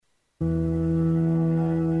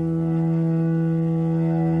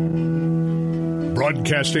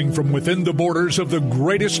Broadcasting from within the borders of the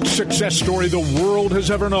greatest success story the world has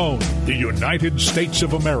ever known, the United States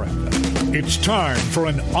of America. It's time for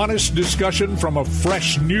an honest discussion from a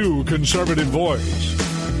fresh, new conservative voice.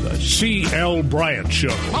 The C.L. Bryant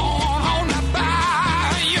Show.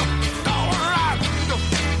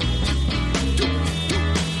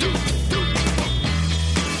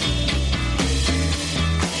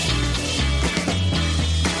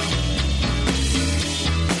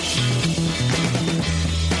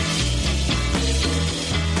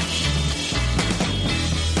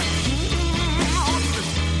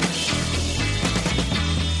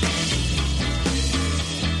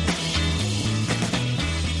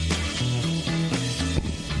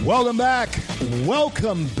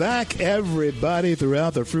 Welcome back, everybody,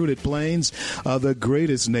 throughout the fruited plains of the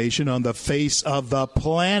greatest nation on the face of the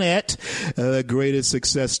planet, the greatest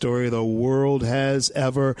success story the world has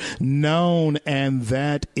ever known, and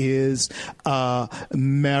that is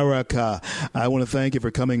America. I want to thank you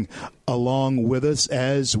for coming along with us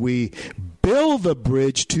as we build the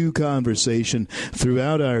bridge to conversation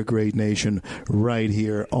throughout our great nation right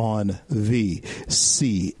here on the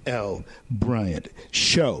C.L. Bryant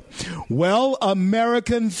Show. Well,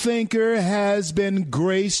 American Thinker has been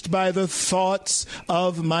graced by the thoughts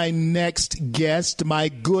of my next guest, my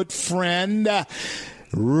good friend,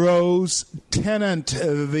 Rose Tennant,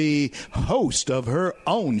 the host of her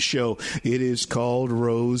own show. It is called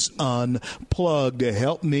Rose Unplugged. To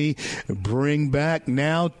help me bring back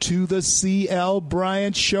now to the C.L.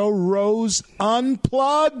 Bryant Show, Rose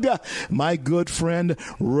Unplugged, my good friend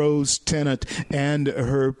Rose Tennant, and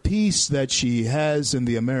her piece that she has in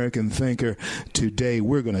the American Thinker today.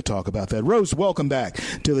 We're going to talk about that. Rose, welcome back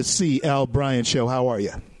to the C.L. Bryant Show. How are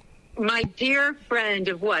you? My dear friend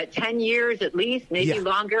of 10 years at least, maybe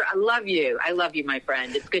longer. I love you. I love you, my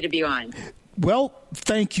friend. It's good to be on. Well,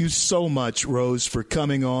 thank you so much, Rose, for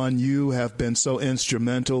coming on. You have been so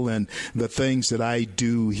instrumental in the things that I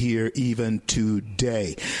do here even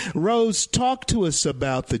today. Rose, talk to us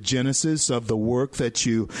about the genesis of the work that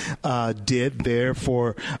you did there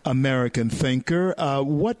for American Thinker.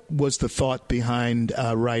 What was the thought behind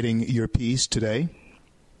writing your piece today?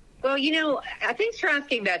 Well, thanks for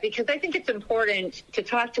asking that, because I think it's important to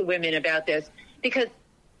talk to women about this, because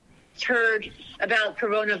it's heard about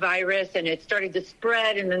coronavirus and it started to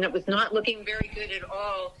spread, and then it was not looking very good at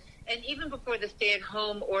all. And even before the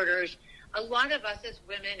stay-at-home orders, a lot of us as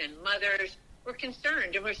women and mothers were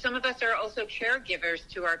concerned, and some of us are also caregivers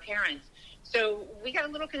to our parents. So we got a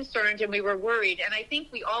little concerned and we were worried, and I think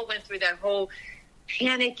we all went through that whole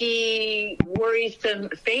panicky, worrisome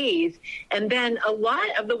phase. And then a lot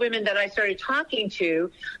of the women that I started talking to,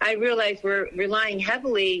 I realized were relying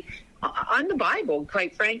heavily on the Bible,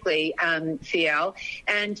 quite frankly, CL.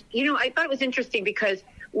 And, I thought it was interesting because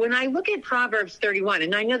when I look at Proverbs 31,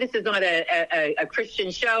 and I know this is not a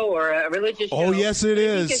Christian show or a religious show. Oh, yes, it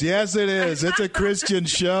is. Yes, it is. It's a Christian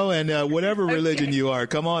show, and whatever religion you are,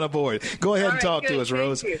 come on aboard. Go ahead and talk to us,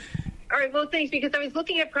 Rose. All right, well, thanks, because I was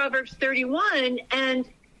looking at Proverbs 31, and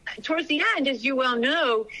towards the end, as you well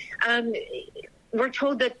know, we're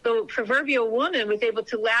told that the proverbial woman was able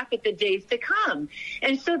to laugh at the days to come.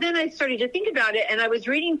 And so then I started to think about it, and I was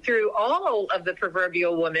reading through all of the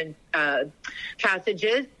proverbial woman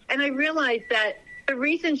passages, and I realized that the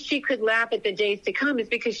reason she could laugh at the days to come is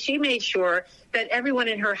because she made sure that everyone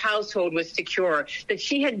in her household was secure, that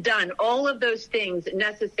she had done all of those things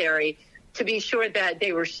necessary to be sure that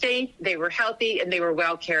they were safe, they were healthy, and they were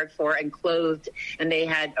well cared for and clothed, and they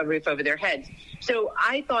had a roof over their heads. So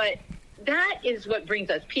I thought that is what brings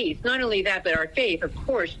us peace. Not only that, but our faith, of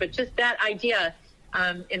course, but just that idea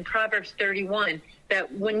in Proverbs 31, that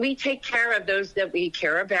when we take care of those that we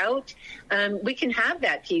care about, we can have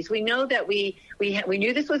that peace. We know that we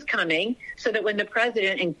knew this was coming, so that when the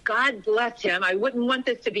president, and God bless him, I wouldn't want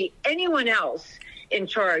this to be anyone else in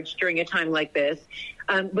charge during a time like this.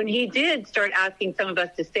 When he did start asking some of us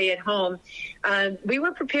to stay at home, we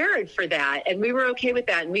were prepared for that, and we were okay with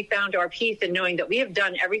that, and we found our peace in knowing that we have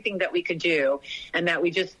done everything that we could do and that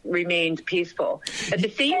we just remained peaceful. At the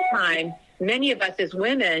same time, many of us as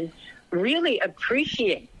women really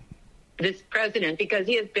appreciate this president because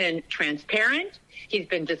he has been transparent, he's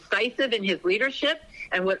been decisive in his leadership,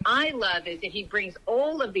 and what I love is that he brings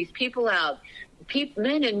all of these people out,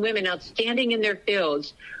 men and women outstanding in their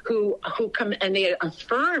fields who come and they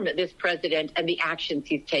affirm this president and the actions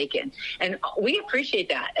he's taken. And we appreciate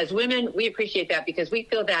that. As women, we appreciate that because we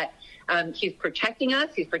feel that He's protecting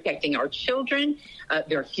us. He's protecting our children,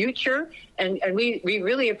 their future. And we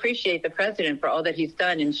really appreciate the president for all that he's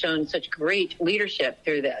done and shown such great leadership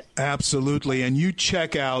through this. Absolutely. And you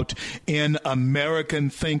check out in American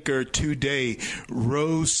Thinker today,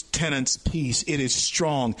 Rose Tennant's piece. It is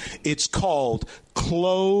strong. It's called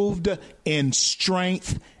Clothed in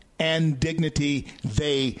Strength and Dignity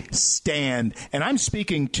They Stand. And I'm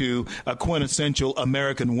speaking to a quintessential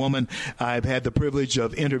American woman. I've had the privilege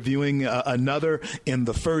of interviewing another in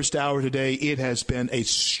the first hour today. It has been a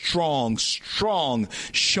strong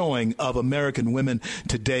showing of American women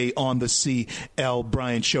today on the C.L.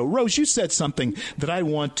 Bryant Show. Rose, you said something that I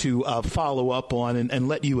want to follow up on and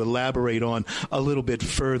let you elaborate on a little bit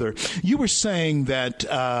further. You were saying that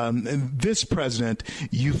this president,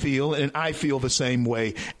 you feel, and I feel the same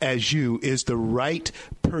way as you, is the right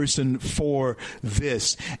person for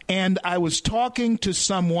this. And I was talking to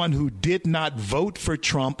someone who did not vote for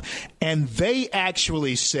Trump, and they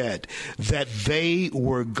actually said that they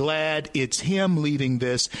were glad it's him leading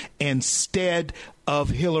this instead of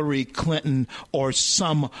Hillary Clinton or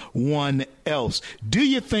someone else. Do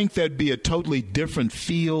you think there'd be a totally different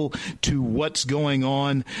feel to what's going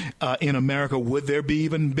on in America? Would there be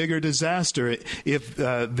even bigger disaster if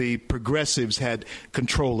the progressives had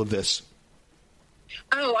control of this?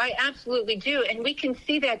 Oh, I absolutely do. And we can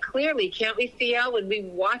see that clearly, can't we, CL, when we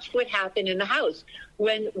watch what happened in the House,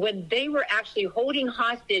 when they were actually holding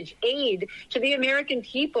hostage aid to the American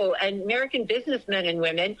people and American businessmen and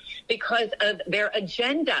women because of their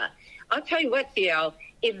agenda. I'll tell you what, CL,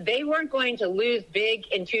 if they weren't going to lose big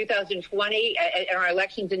in 2020 in our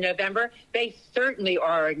elections in November, they certainly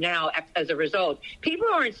are now as a result. People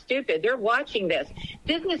aren't stupid. They're watching this.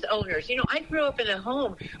 Business owners, I grew up in a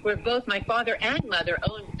home where both my father and mother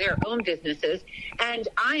owned their own businesses, and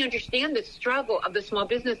I understand the struggle of the small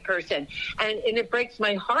business person, and it breaks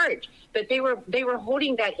my heart that they were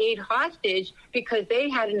holding that aid hostage because they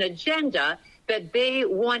had an agenda that they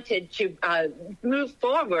wanted to move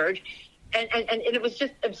forward. And it was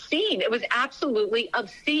just obscene. It was absolutely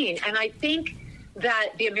obscene. And I think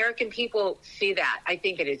that the American people see that. I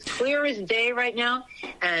think it is clear as day right now.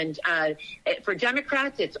 And for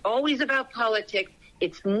Democrats, it's always about politics.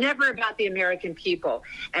 It's never about the American people.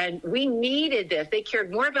 And we needed this. They cared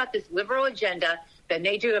more about this liberal agenda than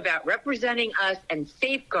they do about representing us and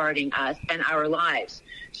safeguarding us and our lives.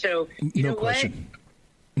 So, you know what?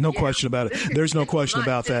 No question about it. There's no question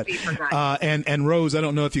about that. And Rose, I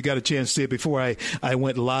don't know if you got a chance to see it before I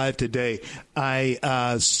went live today.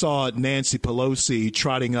 I saw Nancy Pelosi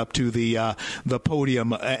trotting up to the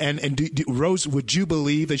podium. And Rose, would you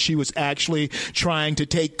believe that she was actually trying to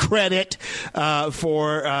take credit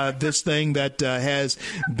for this thing that has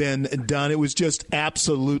been done? It was just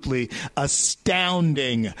absolutely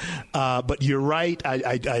astounding. But you're right.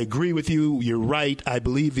 I agree with you. You're right. I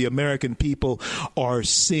believe the American people are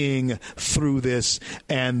seeing through this,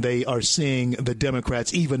 and they are seeing the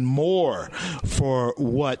Democrats even more for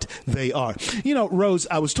what they are. Rose,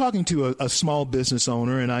 I was talking to a small business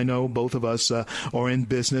owner, and I know both of us are in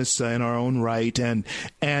business in our own right, and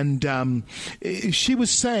she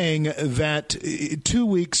was saying that 2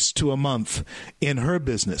 weeks to a month in her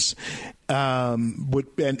business,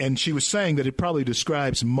 and she was saying that it probably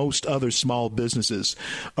describes most other small businesses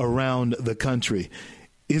around the country,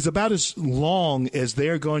 is about as long as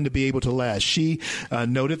they're going to be able to last. She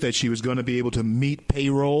noted that she was going to be able to meet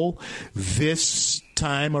payroll this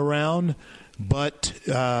time around, but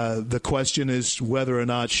the question is whether or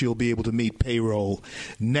not she'll be able to meet payroll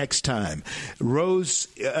next time. Rose,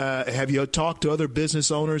 have you talked to other business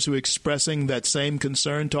owners who are expressing that same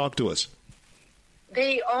concern? Talk to us.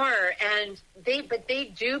 They are, but they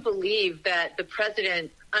do believe that the president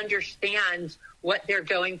understands what they're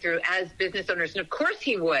going through as business owners. And of course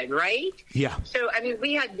he would, right? Yeah. So,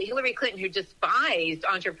 we had Hillary Clinton, who despised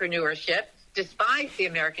entrepreneurship, despised the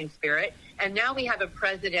American spirit. And now we have a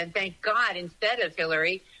president, thank God, instead of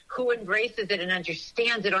Hillary, who embraces it and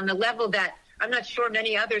understands it on the level that I'm not sure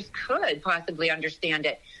many others could possibly understand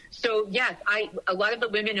it. So, yes, a lot of the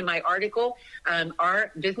women in my article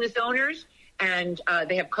are business owners, and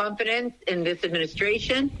they have confidence in this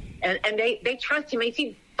administration, and they trust him.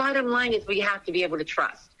 See, bottom line is we have to be able to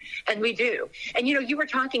trust, and we do. And, you were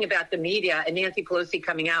talking about the media and Nancy Pelosi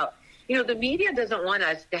coming out. The media doesn't want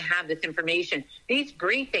us to have this information. These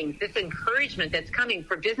briefings, this encouragement that's coming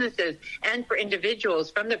for businesses and for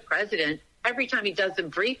individuals from the president every time he does the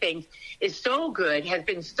briefings is so good, has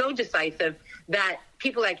been so decisive that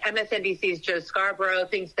people like MSNBC's Joe Scarborough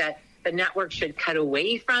thinks that the network should cut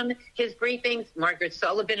away from his briefings. Margaret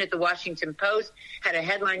Sullivan at the Washington Post had a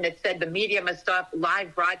headline that said the media must stop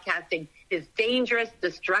live broadcasting his dangerous,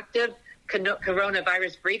 destructive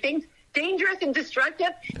coronavirus briefings. Dangerous and destructive?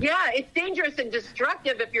 Yeah, it's dangerous and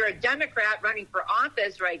destructive if you're a Democrat running for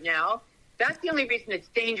office right now. That's the only reason it's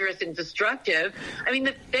dangerous and destructive. I mean,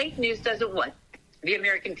 the fake news doesn't want the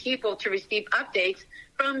American people to receive updates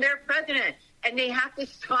from their president, and they have to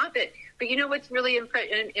stop it. But you know what's really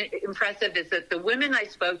impressive is that the women I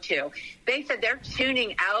spoke to, they said they're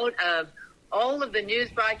tuning out of all of the news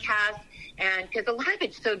broadcasts, and because a lot of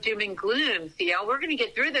it's so doom and gloom, CL, we're going to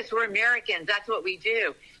get through this. We're Americans. That's what we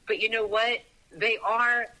do. But you know what? They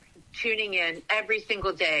are tuning in every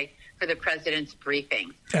single day for the president's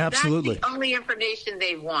briefing. Absolutely. That's the only information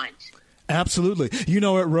they want. Absolutely. You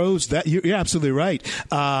know what, Rose, that you're absolutely right.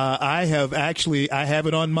 I have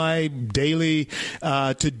it on my daily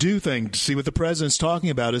to-do thing to see what the president's talking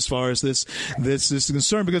about as far as this is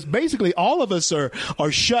concerned, because basically all of us are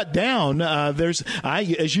shut down.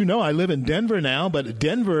 As you know, I live in Denver now, but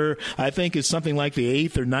Denver, I think, is something like the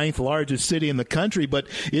 8th or 9th largest city in the country, but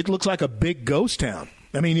it looks like a big ghost town.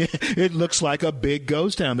 I mean, it looks like a big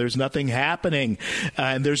ghost town. There's nothing happening,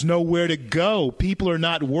 and there's nowhere to go. People are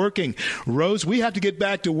not working. Rose, we have to get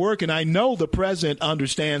back to work, and I know the president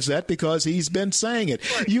understands that because he's been saying it.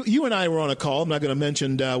 You and I were on a call. I'm not going to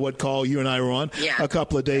mention what call you and I were on a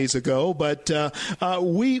couple of days ago, but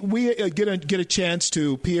we get a chance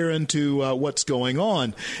to peer into what's going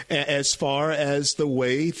on as far as the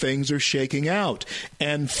way things are shaking out.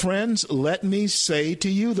 And friends, let me say to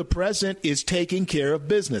you, the president is taking care of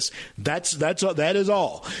business. That is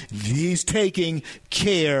all. He's taking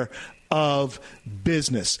care of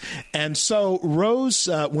business. And so, Rose,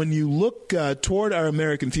 when you look toward our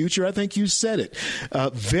American future, I think you said it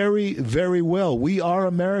very, very well. We are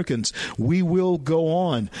Americans. We will go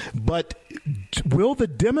on. But will the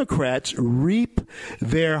Democrats reap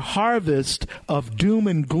their harvest of doom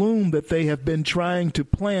and gloom that they have been trying to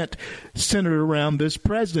plant centered around this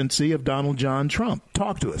presidency of Donald John Trump?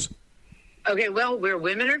 Talk to us. Okay, well, where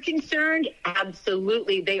women are concerned,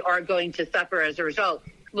 absolutely they are going to suffer as a result.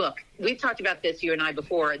 Look, we've talked about this, you and I,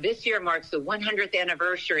 before. This year marks the 100th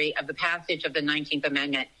anniversary of the passage of the 19th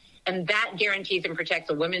Amendment, and that guarantees and protects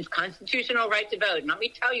a woman's constitutional right to vote. And let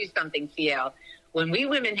me tell you something, CL. When we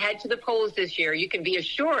women head to the polls this year, you can be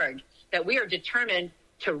assured that we are determined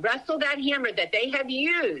to wrestle that hammer that they have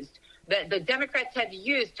used, that the Democrats have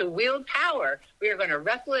used to wield power. We are going to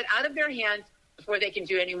wrestle it out of their hands before they can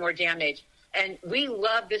do any more damage. And we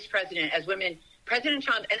love this president as women. President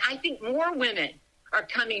Trump, and I think more women are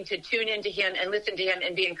coming to tune into him and listen to him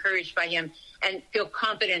and be encouraged by him and feel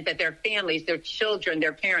confident that their families, their children,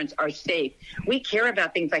 their parents are safe. We care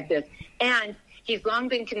about things like this. And he's long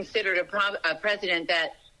been considered a president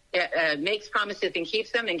that makes promises and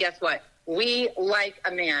keeps them. And guess what? We like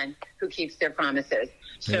a man who keeps their promises.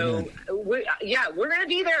 So, we're going to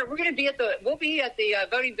be there. We'll be at the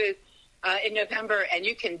voting booth in November, and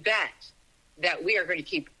you can bet that we are going to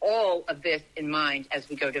keep all of this in mind as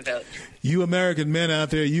we go to vote. You American men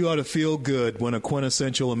out there, you ought to feel good when a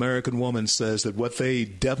quintessential American woman says that what they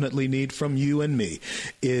definitely need from you and me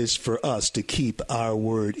is for us to keep our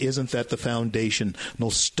word. Isn't that the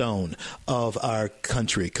foundational stone of our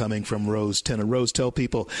country, coming from Rose Tennant? Rose, tell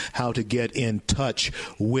people how to get in touch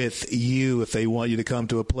with you if they want you to come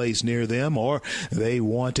to a place near them, or they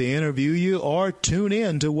want to interview you or tune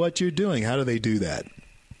in to what you're doing. How do they do that?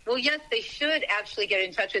 Well, yes, they should actually get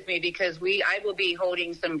in touch with me because I will be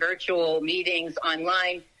holding some virtual meetings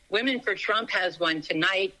online. Women for Trump has one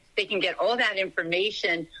tonight. They can get all that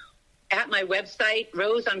information at my website,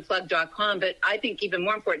 roseunplugged.com. But I think even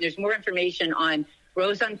more important, there's more information on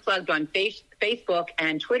Rose Unplugged on Facebook,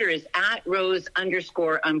 and Twitter is at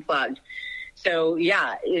Rose_unplugged. So,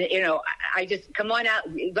 yeah, I just come on out.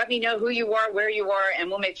 Let me know who you are, where you are, and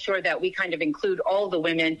we'll make sure that we kind of include all the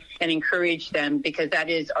women and encourage them, because that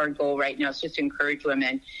is our goal right now. It's just to encourage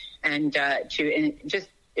women and just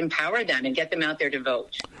empower them and get them out there to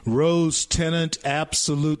vote. Rose Tennant,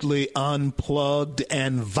 absolutely unplugged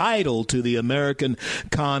and vital to the American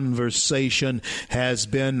conversation, has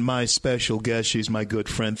been my special guest. She's my good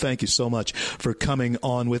friend. Thank you so much for coming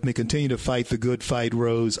on with me. Continue to fight the good fight,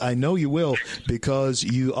 Rose. I know you will, because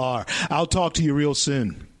you are. I'll talk to you real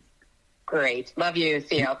soon. Great. Love you,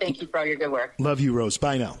 CL. Thank you for all your good work. Love you, Rose.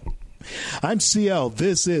 Bye now. I'm CL.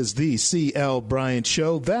 This is the CL Bryant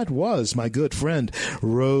Show. That was my good friend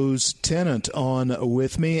Rose Tennant on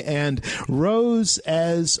with me. And Rose,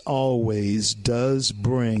 as always, does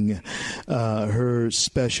bring her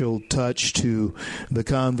special touch to the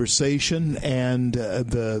conversation. And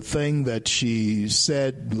the thing that she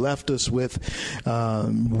said left us with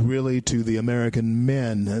really to the American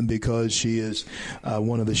men, because she is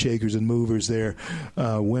one of the shakers and movers there,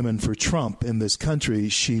 Women for Trump in this country.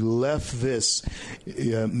 She left this,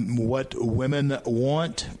 what women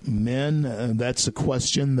want, men, that's a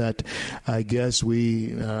question that I guess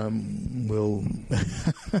we will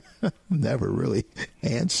never really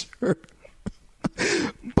answer.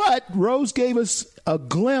 But Rose gave us a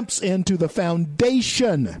glimpse into the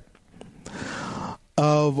foundation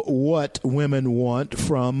of what women want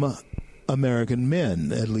from American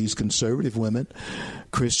men, at least conservative women,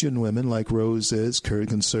 Christian women like Rose is,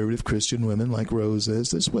 conservative Christian women like Rose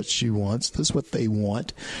is. This is what she wants. This is what they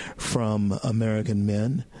want from American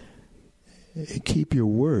men. Keep your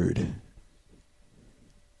word.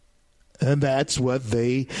 And that's what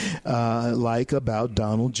they like about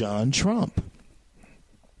Donald John Trump,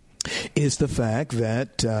 is the fact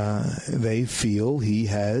that they feel he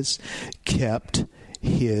has kept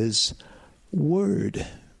his word.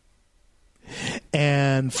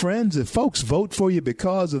 And friends, if folks vote for you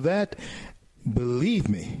because of that, believe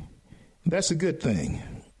me, that's a good thing.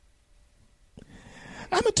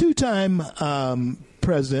 I'm a two-time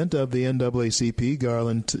president of the NAACP,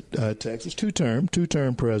 Garland, Texas,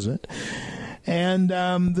 two-term president. And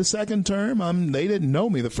the second term, they didn't know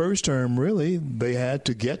me. The first term, really, they had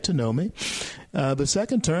to get to know me. The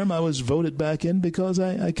second term, I was voted back in because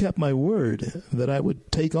I kept my word that I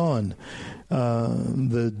would take on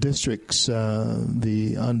the districts,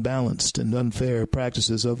 the unbalanced and unfair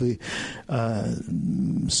practices of the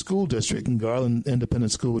school district. And Garland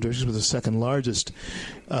Independent School District was the second largest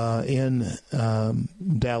in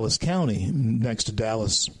Dallas County, next to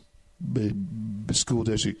Dallas School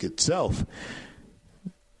District itself.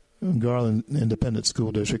 Garland Independent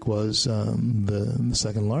School District was the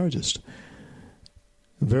second largest,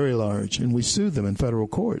 very large, and we sued them in federal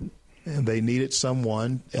court. And they needed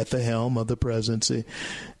someone at the helm of the presidency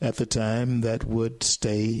at the time that would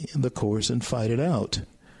stay the course and fight it out.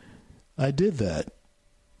 I did that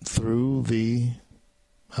through the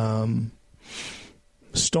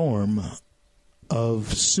storm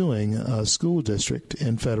of suing a school district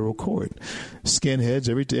in federal court. Skinheads,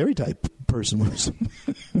 every type of person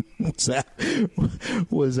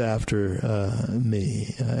was after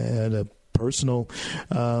me. I had a personal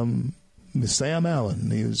Sam Allen.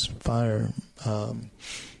 He was fire.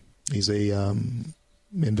 He's a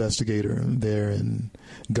investigator there, and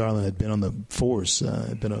Garland had been on the force.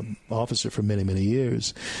 Had been an officer for many, many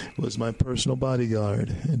years. Was my personal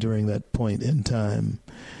bodyguard during that point in time.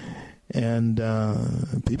 And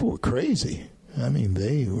people were crazy. I mean,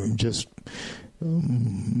 they were just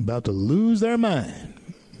about to lose their mind.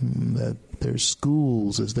 That their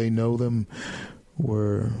schools, as they know them,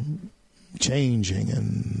 were changing,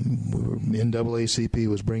 and NAACP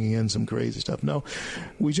was bringing in some crazy stuff. No,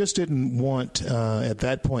 we just didn't want, at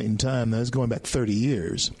that point in time, that was going back 30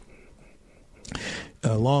 years,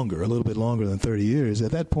 a little bit longer than 30 years.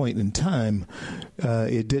 At that point in time,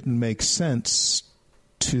 it didn't make sense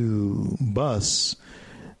to bus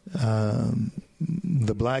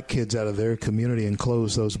the black kids out of their community and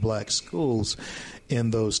close those black schools in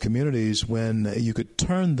those communities when you could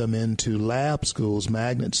turn them into lab schools,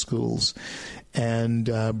 magnet schools, and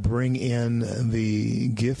bring in the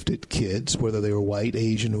gifted kids, whether they were white,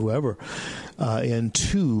 Asian, whoever,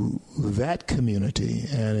 into that community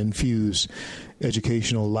and infuse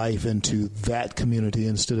educational life into that community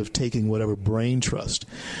instead of taking whatever brain trust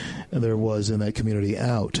there was in that community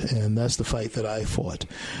out. And that's the fight that I fought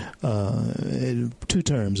in 2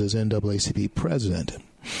 terms as NAACP president.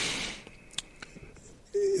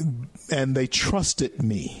 And they trusted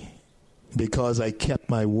me because I kept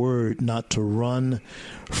my word not to run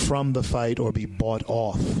from the fight or be bought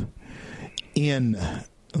off in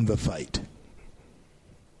the fight.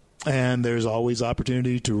 And there's always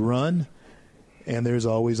opportunity to run, and there's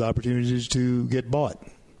always opportunities to get bought.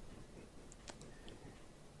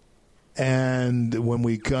 And when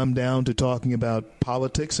we come down to talking about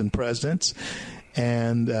politics and presidents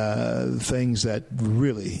and things that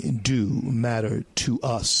really do matter to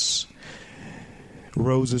us,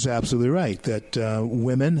 Rose is absolutely right that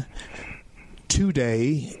women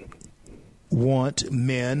today want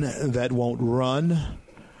men that won't run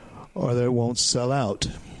or that won't sell out.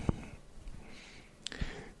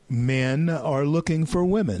 Men are looking for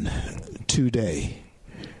women today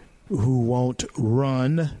who won't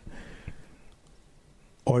run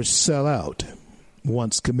or sell out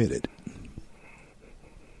once committed.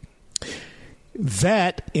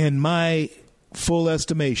 That, in my full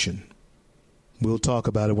estimation, we'll talk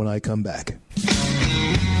about it when I come back.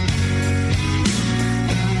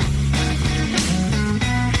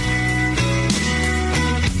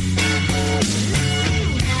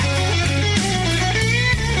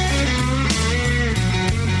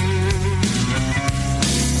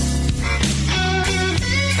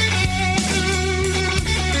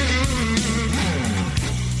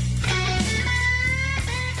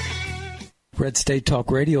 Red State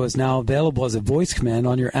Talk Radio is now available as a voice command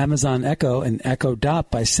on your Amazon Echo and Echo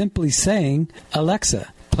Dot by simply saying,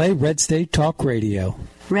 Alexa, play Red State Talk Radio.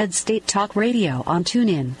 Red State Talk Radio on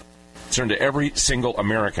TuneIn. Concern to every single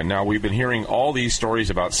American. Now, we've been hearing all these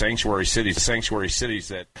stories about sanctuary cities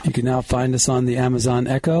that... You can now find us on the Amazon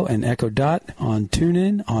Echo and Echo Dot, on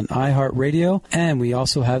TuneIn, on iHeartRadio, and we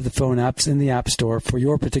also have the phone apps in the App Store for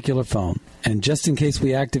your particular phone. And just in case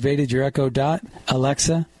we activated your Echo Dot,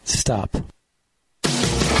 Alexa, stop.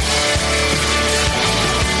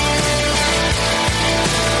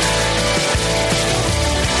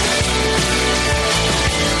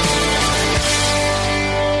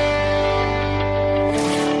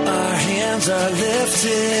 Are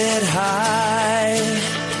lifted high.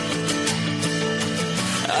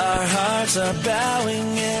 Our hearts are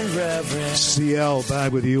bowing in reverence. CL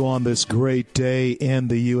back with you on this great day in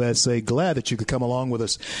the USA. Glad that you could come along with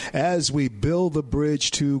us as we build the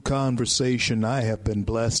bridge to conversation. I have been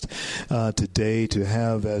blessed today to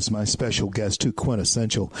have as my special guest two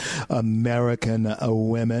quintessential American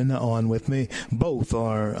women on with me. Both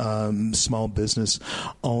are small business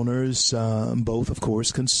owners, both, of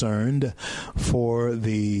course, concerned for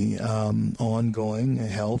the ongoing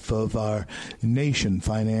health of our nation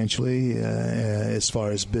financially as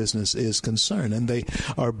far as business is concerned. And they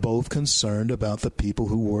are both concerned about the people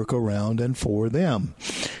who work around and for them.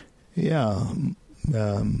 Yeah.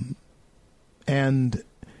 And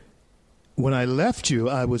when I left you,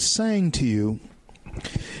 I was saying to you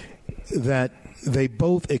that they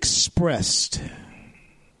both expressed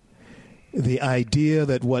the idea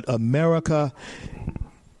that what America,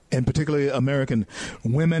 and particularly American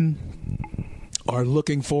women, are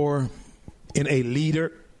looking for in a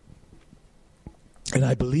leader, and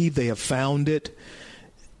I believe they have found it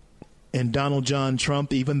in Donald John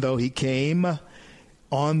Trump, even though he came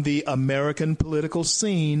on the American political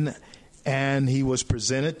scene and he was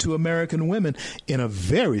presented to American women in a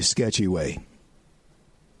very sketchy way.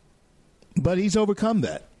 But he's overcome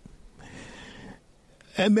that.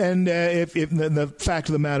 And if the fact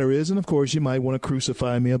of the matter is, and of course you might want to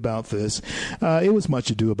crucify me about this, it was much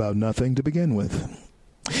ado about nothing to begin with.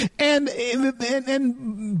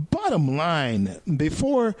 And bottom line,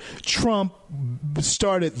 before Trump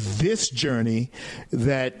started this journey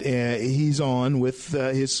that he's on with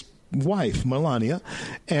his wife, Melania,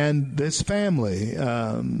 and this family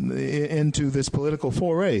into this political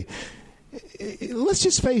foray, let's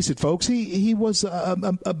just face it, folks, he was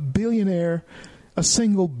a billionaire, a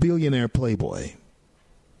single billionaire playboy.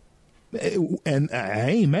 And I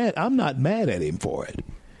ain't mad. I'm not mad at him for it.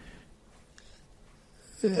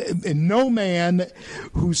 And no man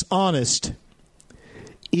who's honest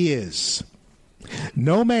is.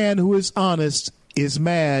 No man who is honest is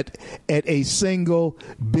mad at a single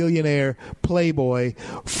billionaire playboy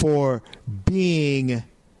for being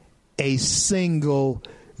a single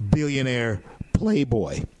billionaire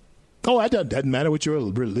playboy. Oh, it doesn't matter what your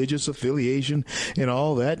religious affiliation and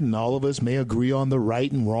all that, and all of us may agree on the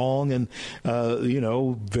right and wrong and,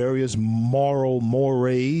 various moral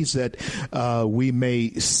mores that we may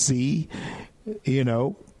see,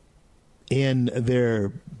 in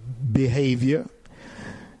their behavior.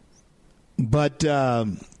 But,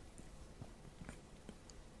 and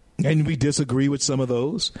we disagree with some of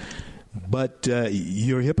those, but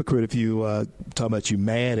you're a hypocrite if you talk about you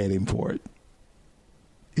mad at him for it.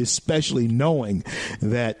 Especially knowing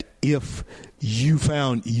that if you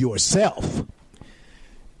found yourself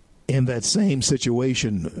in that same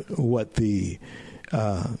situation, what kind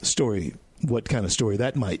of story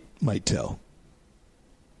that might tell.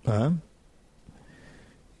 Huh?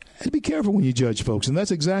 And be careful when you judge folks. And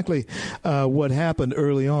that's exactly what happened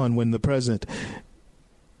early on when the president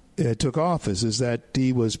took office, is that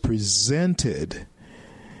he was presented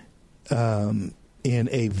in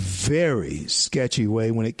a very sketchy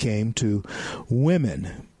way when it came to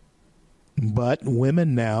women. But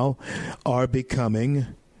women now are becoming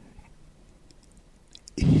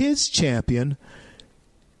his champion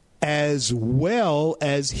as well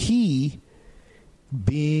as he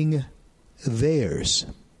being theirs.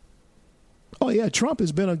 Oh, yeah, Trump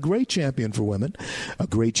has been a great champion for women, a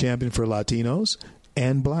great champion for Latinos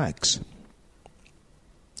and blacks.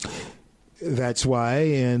 That's why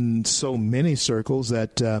in so many circles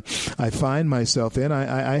that I find myself in,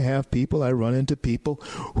 I have people, I run into people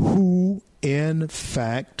who, in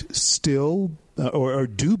fact, still or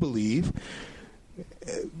do believe,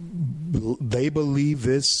 they believe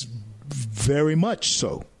this very much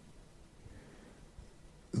so,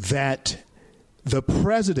 that the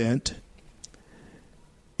president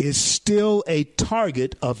is still a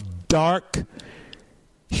target of dark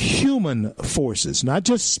human forces, not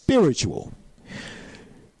just spiritual,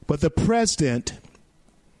 but the president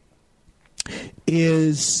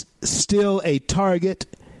is still a target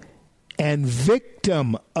and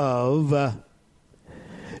victim of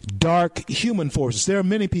dark human forces. There are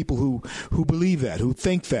many people who believe that, who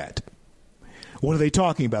think that. What are they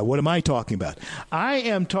talking about? What am I talking about? I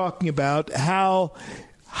am talking about how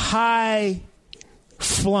high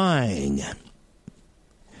flying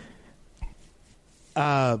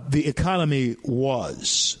the economy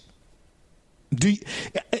was. Do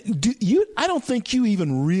you? I don't think you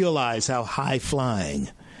even realize how high flying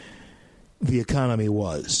the economy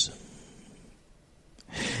was.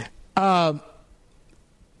 The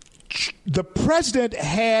president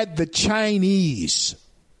had the Chinese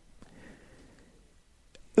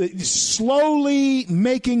slowly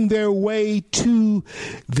making their way to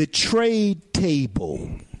the trade table.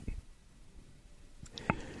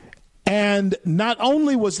 And not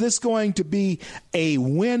only was this going to be a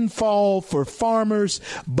windfall for farmers,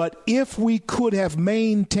 but if we could have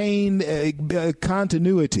maintained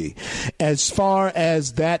continuity as far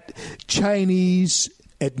as that Chinese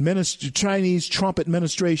Trump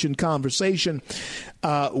administration conversation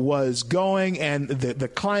was going, and the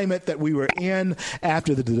climate that we were in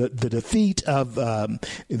after the defeat of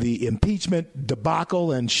the impeachment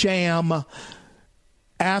debacle and sham,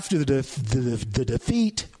 after the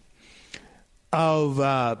defeat of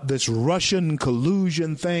this Russian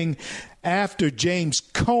collusion thing, after James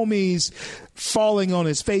Comey's falling on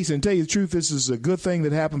his face. And to tell you the truth, this is a good thing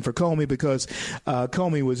that happened for Comey, because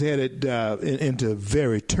Comey was headed into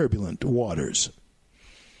very turbulent waters.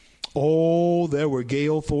 Oh, there were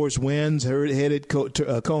gale force winds headed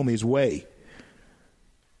Comey's way.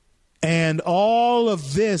 And all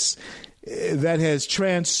of this that has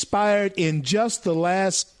transpired in just the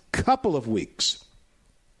last couple of weeks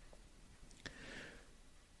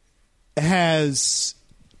has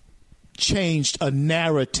changed a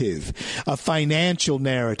narrative, a financial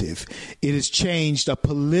narrative. It has changed a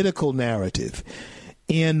political narrative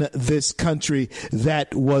in this country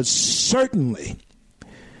that was certainly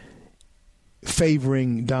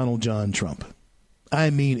favoring Donald John Trump. I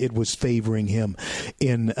mean, it was favoring him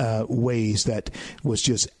in ways that was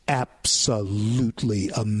just absolutely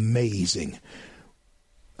amazing.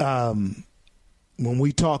 When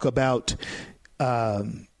we talk about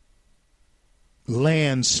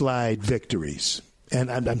landslide victories,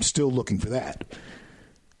 and I'm still looking for that.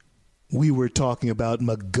 We were talking about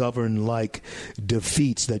McGovern-like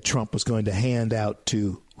defeats that Trump was going to hand out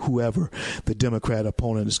to whoever the Democrat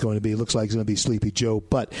opponent is going to be. It looks like it's going to be Sleepy Joe,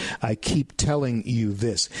 but I keep telling you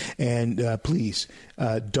this, and please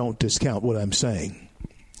don't discount what I'm saying.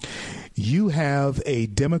 You have a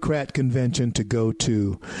Democrat convention to go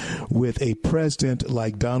to with a president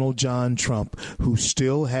like Donald John Trump, who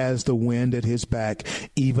still has the wind at his back,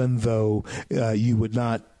 even though you would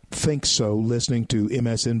not think so listening to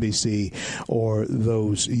MSNBC or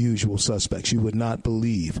those usual suspects. You would not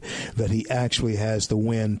believe that he actually has the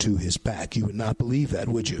wind to his back. You would not believe that,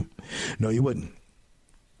 would you? No, you wouldn't.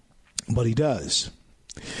 But he does.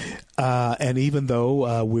 And even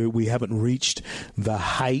though we haven't reached the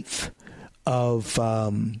height of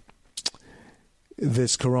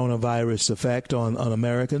this coronavirus effect on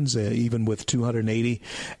Americans, even with 280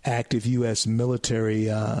 active U.S.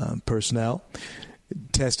 military personnel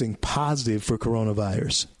testing positive for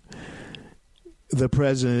coronavirus, the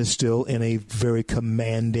president is still in a very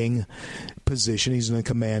commanding position. He's in a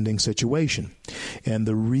commanding situation. And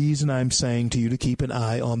the reason I'm saying to you to keep an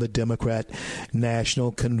eye on the Democrat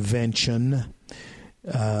National Convention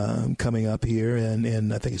coming up here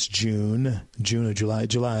in I think it's June or July.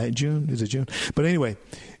 June? Is it June? But anyway,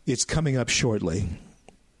 it's coming up shortly.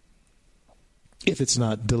 If it's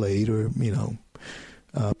not delayed or,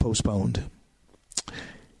 postponed.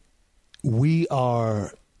 We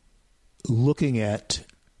are looking at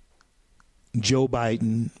Joe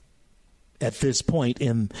Biden at this point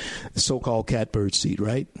in the so-called catbird seat,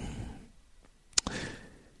 right?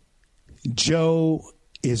 Joe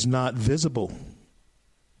is not visible.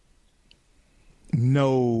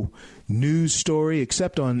 no news story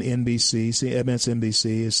except on NBC,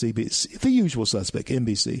 MSNBC, CBC, the usual suspect,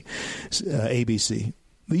 NBC, ABC,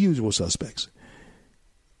 the usual suspects.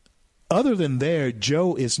 Other than there,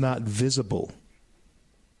 Joe is not visible.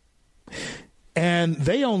 And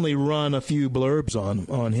they only run a few blurbs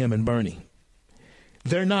on him and Bernie.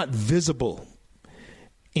 They're not visible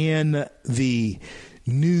in the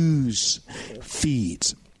news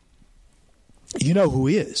feeds. You know who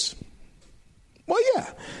is? Well,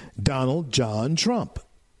 yeah, Donald John Trump.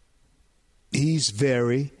 He's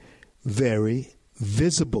very, very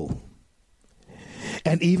visible.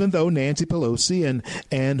 And even though Nancy Pelosi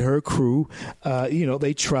and her crew,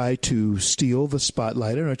 they try to steal the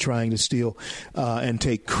spotlight and are trying to steal and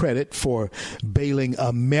take credit for bailing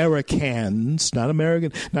Americans, not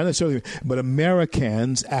necessarily, but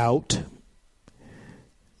Americans out,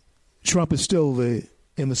 Trump is still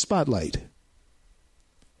in the spotlight.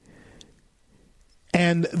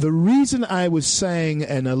 And the reason I was saying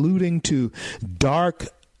and alluding to dark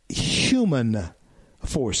human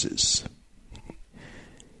forces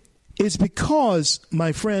is because,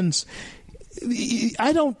 my friends,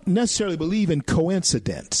 I don't necessarily believe in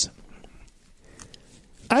coincidence.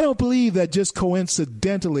 I don't believe that just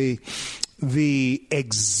coincidentally the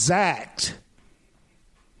exact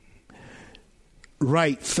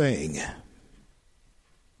right thing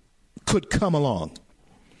could come along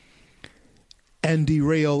and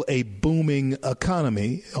derail a booming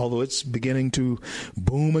economy, although it's beginning to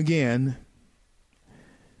boom again.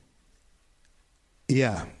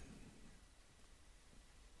 Yeah.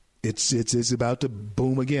 It's about to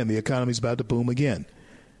boom again. The economy's about to boom again.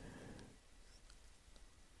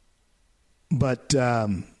 But,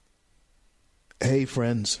 hey,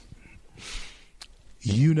 friends,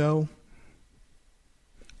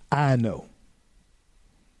 I know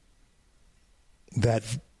that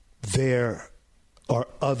there are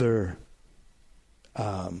other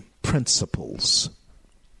principles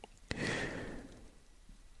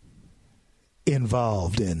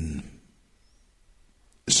involved in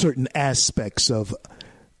certain aspects of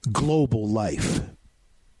global life.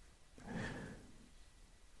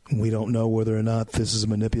 We don't know whether or not this is a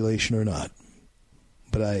manipulation or not,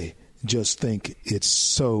 but I just think it's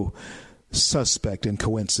so suspect and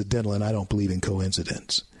coincidental, and I don't believe in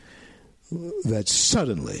coincidence, that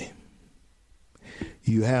suddenly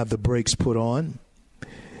you have the brakes put on.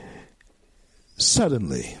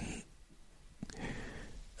 Suddenly,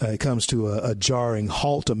 it comes to a jarring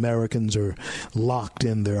halt. Americans are locked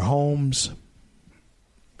in their homes,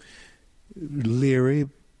 leery,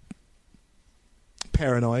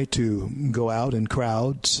 paranoid to go out in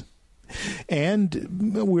crowds.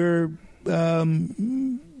 And we're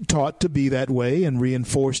taught to be that way and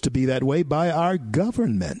reinforced to be that way by our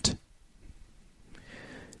government.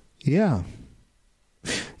 Yeah.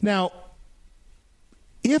 Now,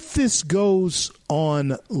 if this goes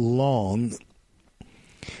on long,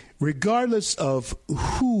 regardless of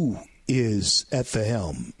who is at the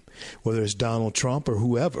helm, whether it's Donald Trump or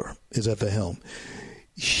whoever is at the helm,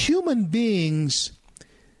 human beings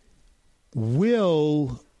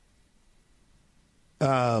will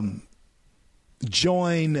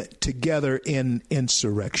join together in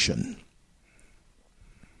insurrection.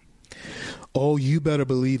 Oh, you better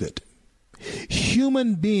believe it.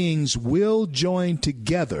 Human beings will join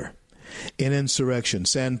together in insurrection.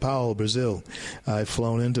 Sao Paulo, Brazil. I've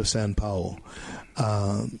flown into Sao Paulo,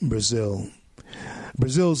 Brazil.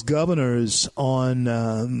 Brazil's governors on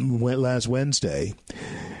last Wednesday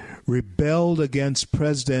rebelled against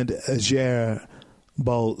President Jair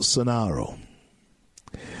Bolsonaro.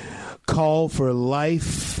 Call for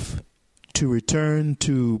life to return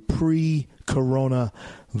to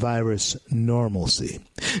pre-coronavirus normalcy.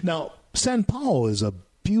 Now, Sao Paulo is a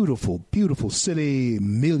beautiful, beautiful city.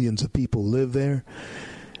 Millions of people live there.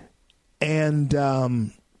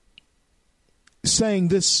 And saying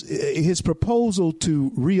this, his proposal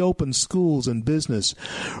to reopen schools and business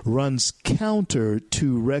runs counter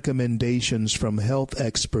to recommendations from health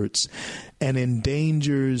experts and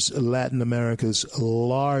endangers Latin America's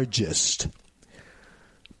largest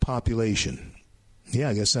population. Yeah,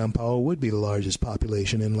 I guess Sao Paulo would be the largest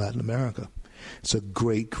population in Latin America. It's a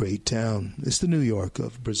great, great town. It's the New York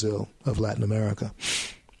of Brazil, of Latin America.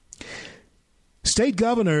 State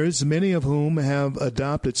governors, many of whom have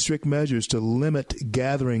adopted strict measures to limit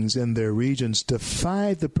gatherings in their regions,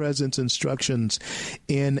 defied the president's instructions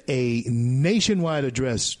in a nationwide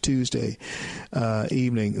address Tuesday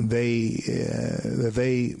evening.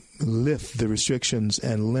 They lift the restrictions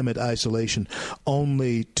and limit isolation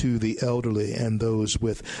only to the elderly and those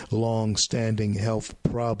with long-standing health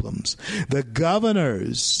problems. The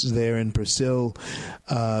governors there in Brazil,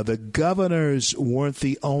 the governors weren't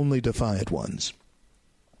the only defiant ones.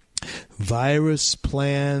 Virus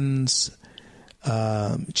plans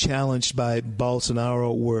challenged by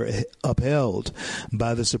Bolsonaro were upheld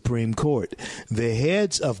by the Supreme Court. The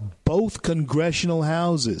heads of both congressional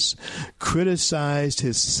houses criticized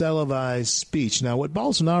his televised speech. Now, what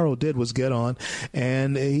Bolsonaro did was get on,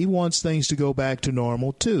 and he wants things to go back to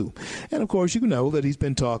normal, too. And, of course, you know that he's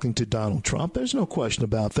been talking to Donald Trump. There's no question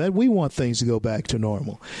about that. We want things to go back to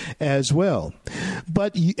normal as well.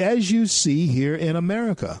 But as you see here in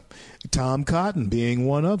America, Tom Cotton being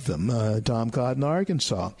one of them. Tom Cotton,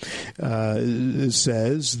 Arkansas,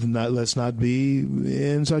 says let's not be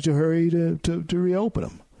in such a hurry to reopen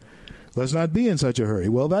them. Let's not be in such a hurry.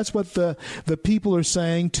 Well, that's what the people are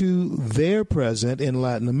saying to their president in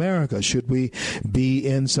Latin America. Should we be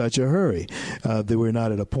in such a hurry? That we're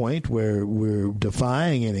not at a point where we're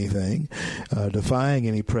defying anything, defying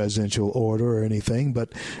any presidential order or anything,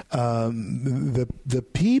 but the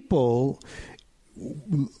people,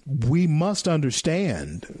 we must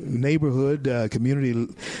understand, neighborhood,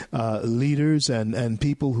 community leaders and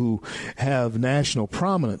people who have national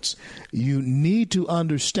prominence, you need to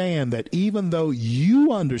understand that even though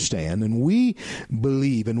you understand and we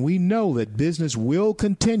believe and we know that business will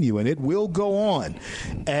continue and it will go on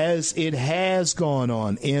as it has gone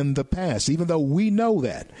on in the past, even though we know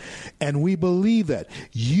that and we believe that,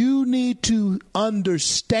 you need to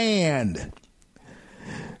understand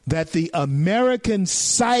that the American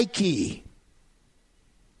psyche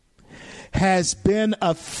has been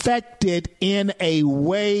affected in a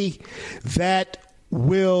way that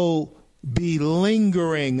will be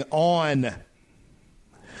lingering on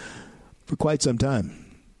for quite some time.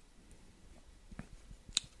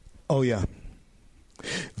 Oh, yeah.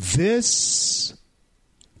 This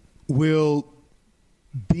will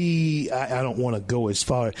be, I don't want to go as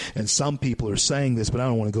far, and some people are saying this, but I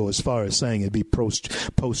don't want to go as far as saying it'd be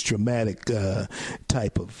post-traumatic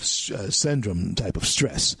type of syndrome, type of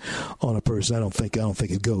stress on a person. I don't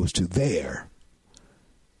think it goes to there.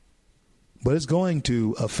 But it's going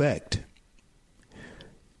to affect,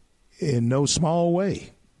 in no small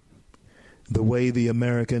way, the way the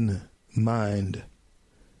American mind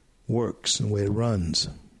works and the way it runs.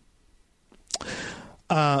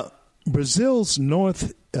 Brazil's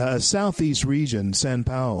southeast region, São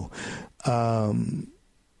Paulo,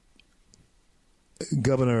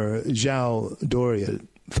 Governor João Dória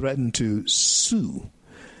threatened to sue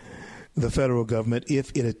the federal government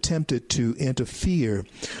if it attempted to interfere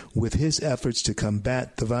with his efforts to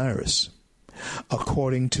combat the virus,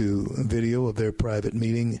 according to a video of their private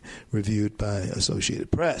meeting reviewed by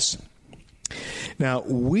Associated Press. Now,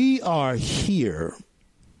 we are here,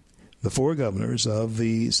 the four governors of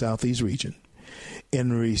the Southeast region,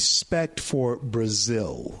 in respect for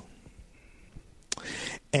Brazil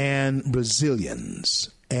and Brazilians,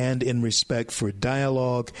 and in respect for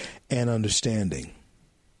dialogue and understanding.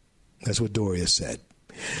 That's what Dória said.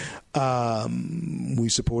 We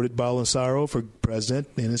supported Bolsonaro for president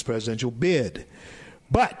in his presidential bid.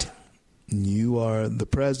 But you are the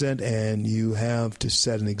president, and you have to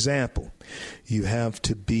set an example. You have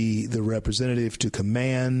to be the representative to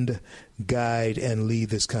command, guide, and lead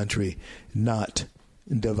this country, not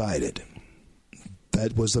divided.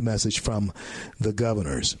 That was the message from the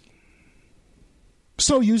governors.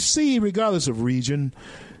 So you see, regardless of region,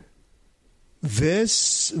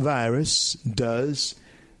 this virus does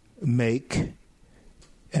make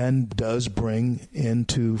and does bring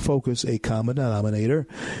into focus a common denominator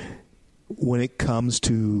when it comes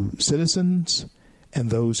to citizens and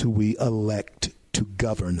those who we elect to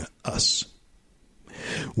govern us.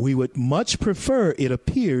 We would much prefer, it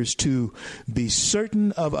appears, to be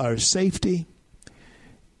certain of our safety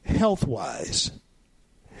health-wise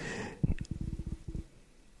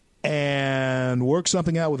and work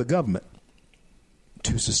something out with the government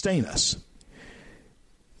to sustain us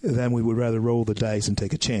than we would rather roll the dice and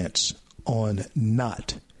take a chance on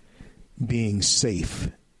not being safe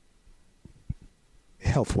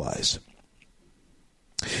health-wise.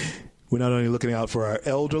 We're not only looking out for our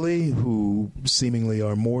elderly, who seemingly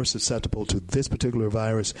are more susceptible to this particular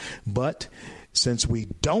virus, but since we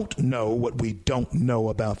don't know what we don't know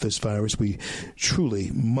about this virus, we truly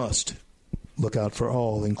must look out for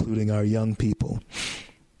all, including our young people.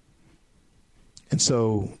 And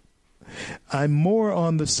so I'm more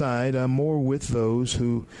on the side, I'm more with those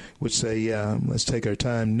who would say, yeah, let's take our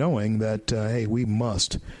time, knowing that, hey, we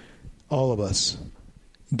must, all of us,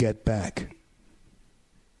 get back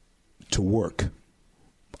to work,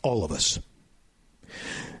 all of us,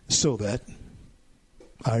 so that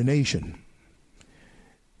our nation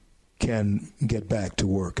can get back to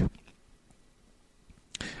work.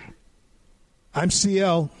 I'm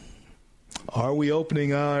CL. Are we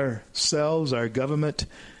opening ourselves, our government,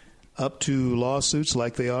 up to lawsuits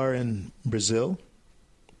like they are in Brazil?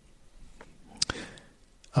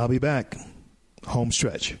 I'll be back. Home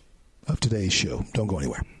stretch of today's show. Don't go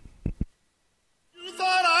anywhere. You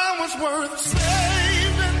thought I was worth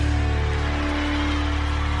saving,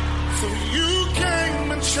 so you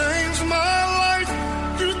came and changed my life.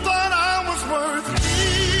 You thought I was worth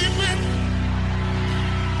keeping,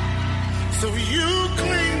 so you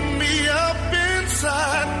cleaned me up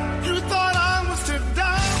inside. You thought I was to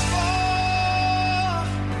die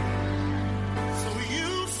for, so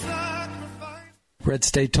you sacrificed. Red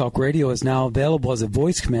State Talk Radio is now available as a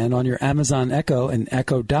voice command on your Amazon Echo and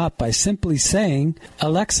Echo Dot by simply saying,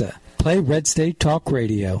 Alexa, play Red State Talk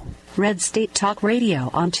Radio. Red State Talk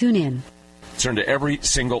Radio on TuneIn. Concern to every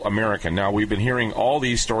single American. Now, we've been hearing all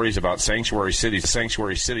these stories about sanctuary cities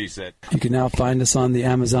that... You can now find us on the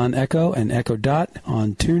Amazon Echo and Echo Dot,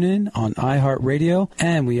 on TuneIn, on iHeartRadio,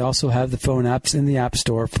 and we also have the phone apps in the App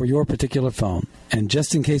Store for your particular phone. And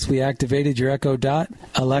just in case we activated your Echo Dot,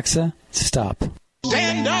 Alexa, stop.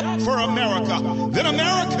 Stand up for America. Then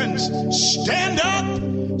Americans, stand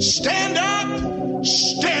up, stand up,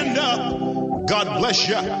 stand up. God bless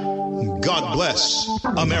you. God bless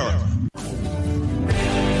America.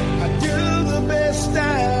 I do the best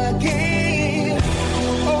I can,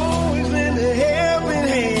 always lend a helping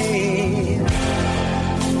hand,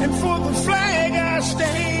 and for the flag I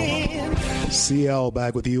stand. CL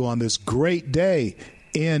back with you on this great day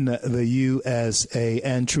in the USA,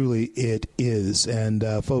 and truly it is. And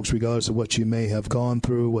folks, regardless of what you may have gone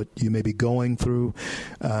through, what you may be going through,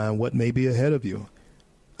 what may be ahead of you,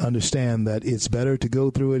 understand that it's better to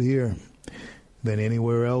go through it here than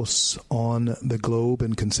anywhere else on the globe,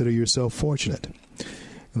 and consider yourself fortunate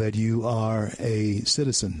that you are a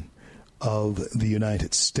citizen of the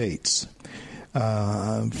United States.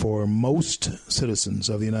 For most citizens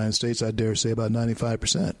of the United States, I dare say about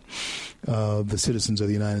 95% of the citizens of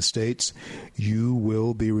the United States, you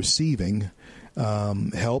will be receiving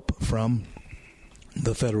help from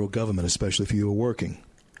the federal government, especially if you are working.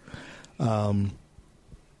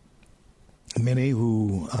 Many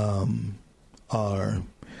who are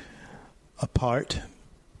a part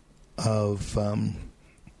of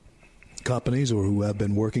companies, or who have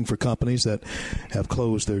been working for companies that have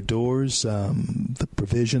closed their doors, the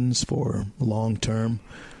provisions for long-term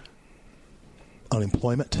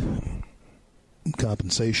unemployment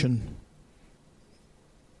compensation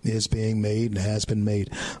is being made and has been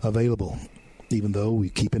made available, even though we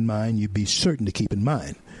keep in mind, you'd be certain to keep in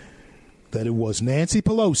mind, that it was Nancy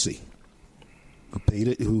Pelosi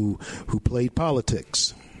who played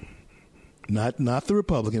politics. Not the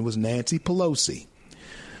Republican, it was Nancy Pelosi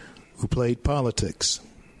who played politics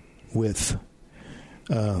with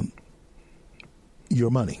your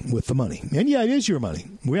money, with the money. And yeah, it is your money.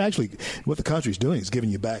 We're actually, what the country's doing is giving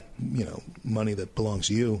you back, money that belongs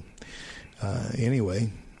to you.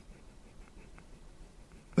 Anyway,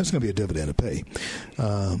 there's going to be a dividend to pay.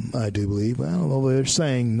 I do believe. Well, although they're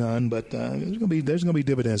saying none, but there's going to be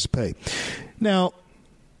dividends to pay. Now,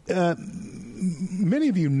 many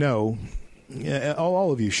of you know,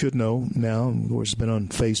 all of you should know now, of course, it's been on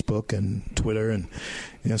Facebook and Twitter and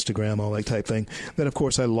Instagram, all that type thing, that, of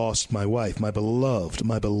course, I lost my wife, my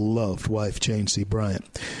beloved wife, Jane C. Bryant.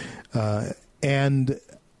 And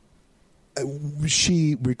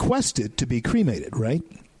she requested to be cremated, right?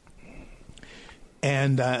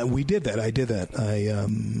 And we did that. I did that. I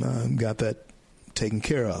got that taken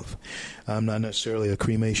care of. I'm not necessarily a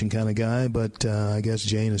cremation kind of guy, but I guess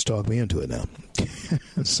Jane has talked me into it now.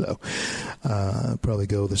 So I'll probably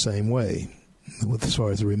go the same way as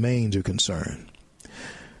far as the remains are concerned.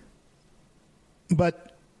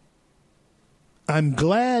 But I'm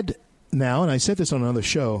glad now, and I said this on another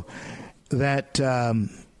show, that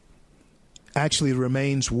actually the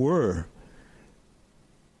remains were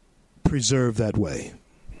preserved that way,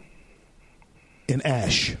 in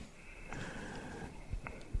ash,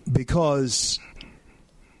 because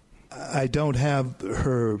I don't have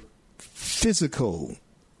her physical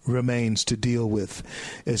remains to deal with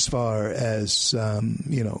as far as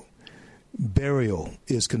burial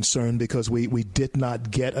is concerned, because we did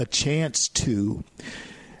not get a chance to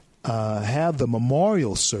have the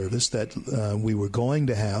memorial service that we were going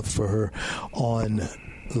to have for her on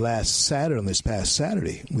this past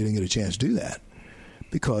Saturday. We didn't get a chance to do that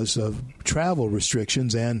because of travel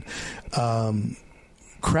restrictions and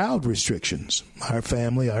crowd restrictions. Our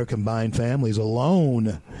combined families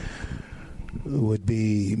alone would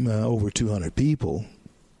be over 200 people,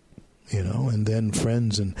 and then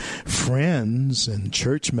friends and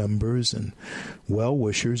church members and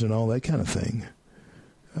well-wishers and all that kind of thing.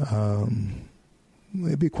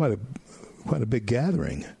 It'd be quite a big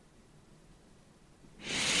gathering.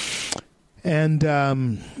 And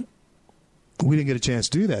we didn't get a chance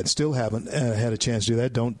to do that. Still haven't had a chance to do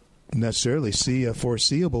that. Don't necessarily see a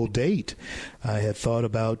foreseeable date. I had thought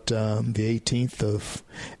about the 18th of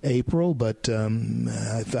April, but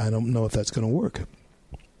I don't know if that's going to work.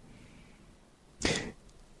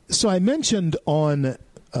 So I mentioned on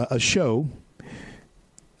a show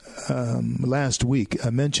last week, I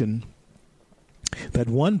mentioned that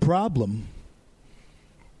one problem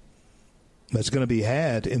that's going to be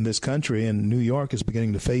had in this country, and New York is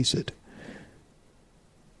beginning to face it,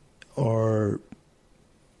 are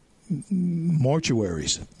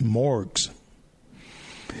mortuaries, morgues.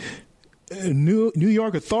 New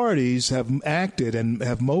York authorities have acted and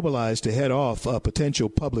have mobilized to head off a potential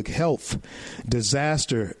public health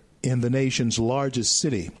disaster in the nation's largest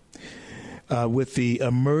city, with the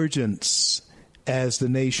emergence as the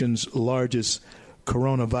nation's largest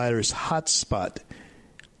coronavirus hotspot,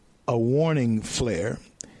 a warning flare,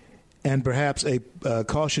 and perhaps a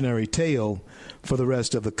cautionary tale for the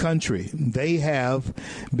rest of the country. They have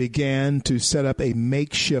began to set up a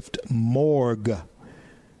makeshift morgue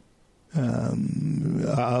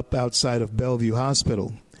up outside of Bellevue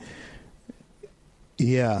Hospital.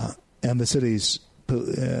 Yeah, and the city's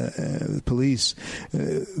police,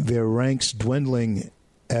 their ranks dwindling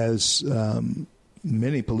as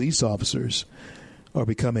many police officers are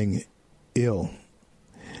becoming ill.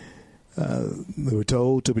 They were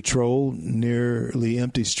told to patrol nearly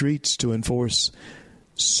empty streets to enforce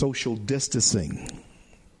social distancing.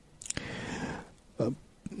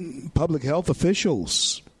 Public health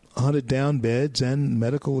officials hunted down beds and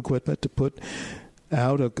medical equipment to put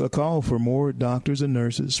out a call for more doctors and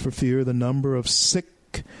nurses for fear the number of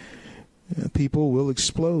sick people will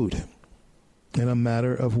explode in a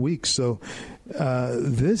matter of weeks. So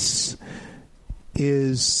this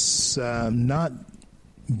is not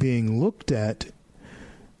being looked at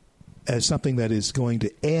as something that is going to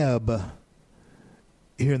ebb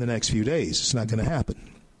here in the next few days. It's not going to happen.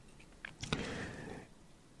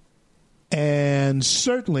 And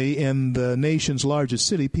certainly in the nation's largest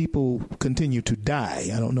city, people continue to die.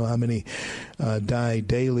 I don't know how many die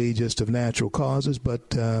daily just of natural causes,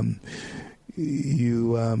 but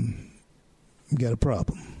you got a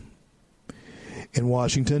problem. In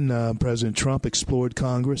Washington, President Trump implored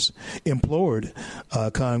Congress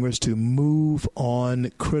to move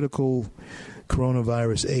on critical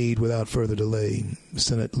coronavirus aid without further delay.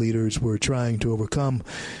 Senate leaders were trying to overcome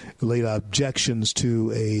late objections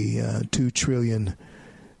to a $2 trillion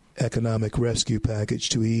economic rescue package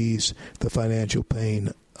to ease the financial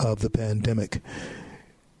pain of the pandemic.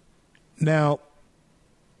 Now,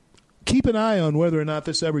 keep an eye on whether or not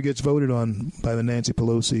this ever gets voted on by the Nancy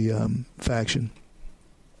Pelosi faction.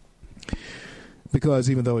 Because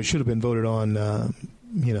even though it should have been voted on,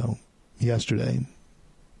 yesterday,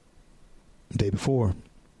 the day before,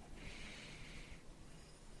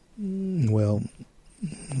 well,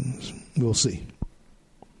 we'll see.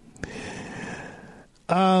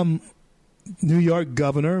 New York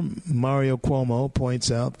Governor Mario Cuomo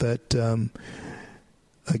points out that,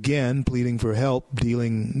 again, pleading for help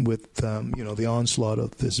dealing with, the onslaught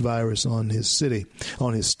of this virus on his city,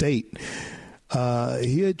 on his state.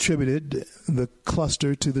 He attributed the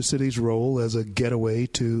cluster to the city's role as a getaway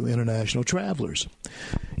to international travelers.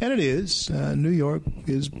 And it is. New York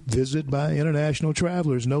is visited by international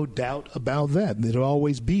travelers, no doubt about that. It'll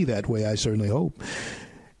always be that way, I certainly hope.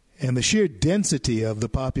 And the sheer density of the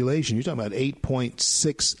population, you're talking about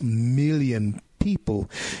 8.6 million people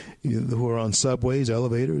who are on subways,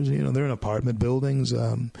 elevators, they're in apartment buildings,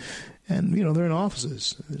 and, they're in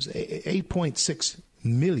offices. There's 8.6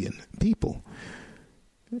 million people.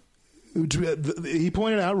 He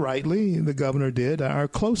pointed out rightly, the governor did, our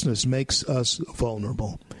closeness makes us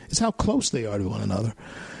vulnerable. It's how close they are to one another.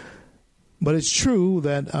 But it's true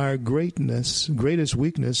that our greatest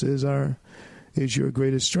weakness is your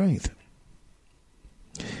greatest strength.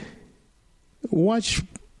 Watch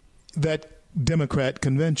that Democrat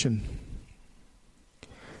convention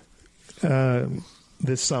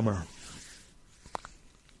this summer.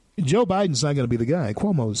 Joe Biden's not going to be the guy.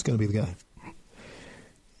 Cuomo's going to be the guy.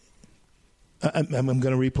 I'm going to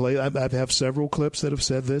replay. I have several clips that have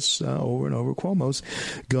said this over and over. Cuomo's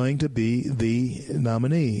going to be the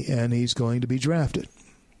nominee, and he's going to be drafted.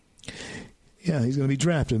 Yeah, he's going to be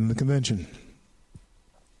drafted in the convention.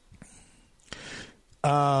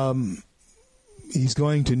 He's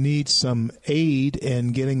going to need some aid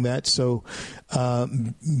in getting that, so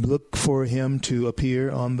look for him to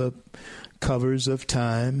appear on the covers of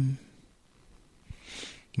Time.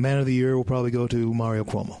 Man of the Year will probably go to to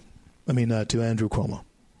Andrew Cuomo.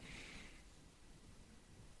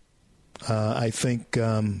 I think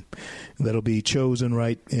that'll be chosen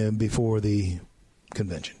right before the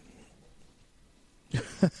convention.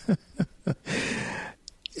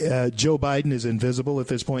 Joe Biden is invisible at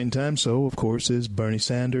this point in time, so of course is Bernie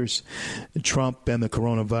Sanders. Trump and the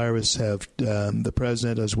coronavirus have, the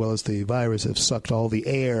president as well as the virus have sucked all the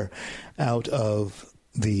air out of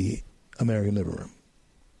the American living room.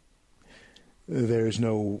 There's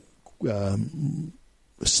no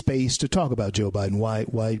space to talk about Joe Biden.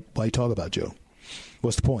 Why talk about Joe?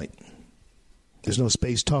 What's the point? There's no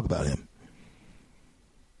space to talk about him.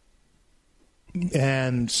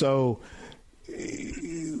 And so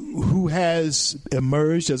who has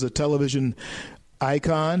emerged as a television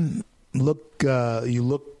icon? You look,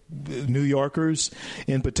 New Yorkers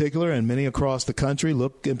in particular, and many across the country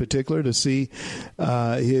look in particular to see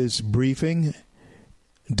his briefing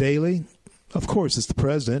daily. Of course, it's the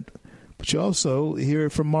president, but you also hear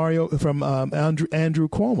from Andrew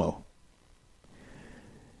Cuomo.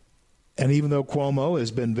 And even though Cuomo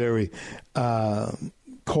has been very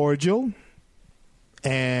cordial,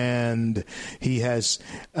 and he has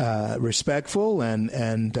respectful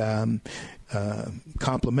and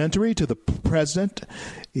complimentary to the president,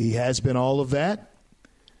 he has been all of that.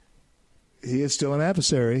 He is still an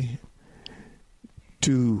adversary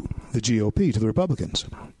to the GOP, to the Republicans.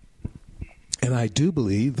 And I do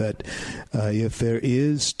believe that if there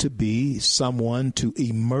is to be someone to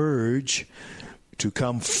emerge, to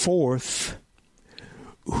come forth,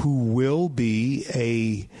 who will be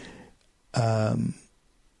a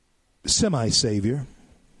semi-savior,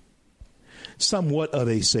 somewhat of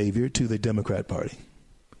a savior to the Democrat Party,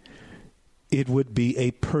 it would be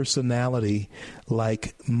a personality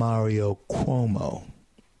like Mario Cuomo.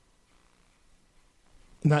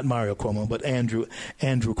 Not Mario Cuomo, but Andrew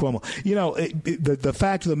Cuomo. You know, the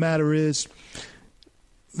fact of the matter is,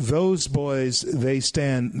 those boys, they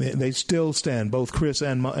still stand, both Chris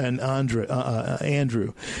and Andrew,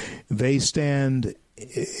 they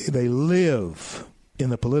live in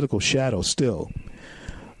the political shadow still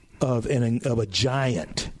of a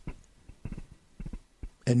giant.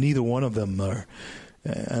 And neither one of them are,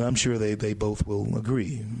 and I'm sure they both will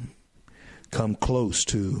agree, come close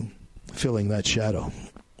to filling that shadow.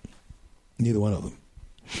 Neither one of them.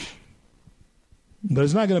 But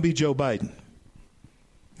it's not going to be Joe Biden.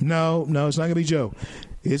 No, it's not going to be Joe.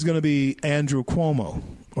 It's going to be Andrew Cuomo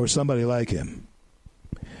or somebody like him,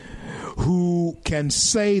 who can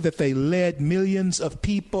say that they led millions of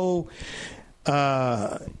people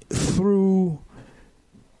through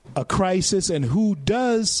a crisis, and who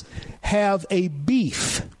does have a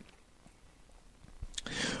beef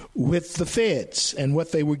with the feds and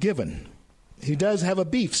what they were given. He does have a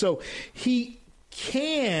beef. So he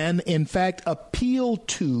can, in fact, appeal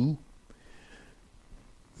to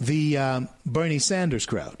the Bernie Sanders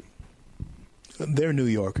crowd. They're New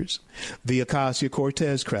Yorkers. The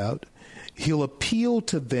Ocasio-Cortez crowd. He'll appeal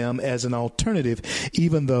to them as an alternative,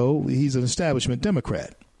 even though he's an establishment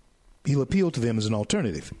Democrat. He'll appeal to them as an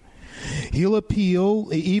alternative. He'll appeal,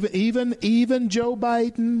 even Joe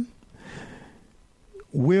Biden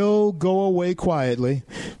will go away quietly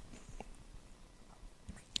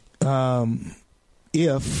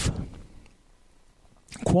if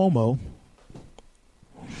Cuomo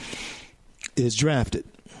is drafted.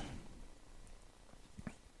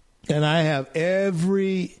 And I have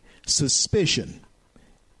every suspicion,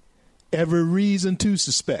 every reason to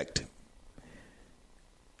suspect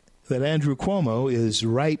that Andrew Cuomo is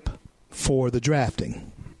ripe for the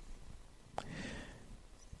drafting.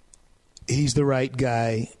 He's the right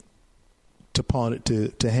guy to pawn it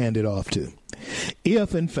to hand it off to.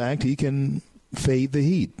 If, in fact, he can fade the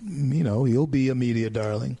heat. You know, he'll be a media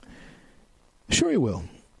darling. Sure he will.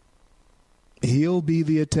 He'll be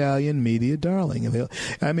the Italian media darling.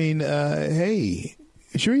 Hey,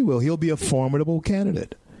 sure he will. He'll be a formidable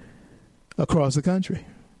candidate across the country.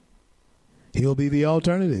 He'll be the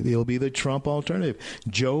alternative. He'll be the Trump alternative.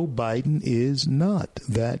 Joe Biden is not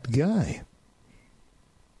that guy.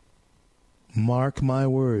 Mark my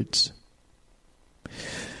words.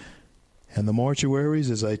 And the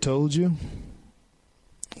mortuaries, as I told you,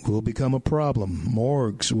 will become a problem.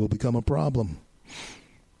 Morgues will become a problem.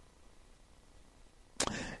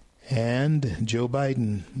 And Joe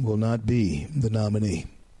Biden will not be the nominee.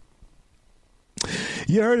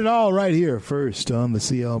 You heard it all right here first on the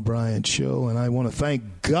C.L. Bryant Show, and I want to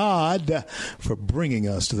thank God for bringing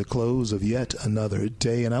us to the close of yet another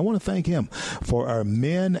day, and I want to thank Him for our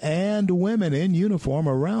men and women in uniform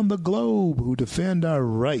around the globe who defend our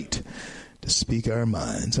right to speak our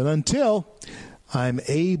minds. And until I'm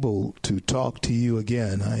able to talk to you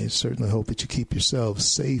again, I certainly hope that you keep yourselves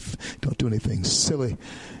safe, don't do anything silly,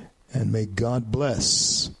 and may God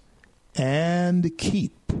bless and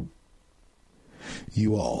keep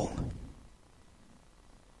you all.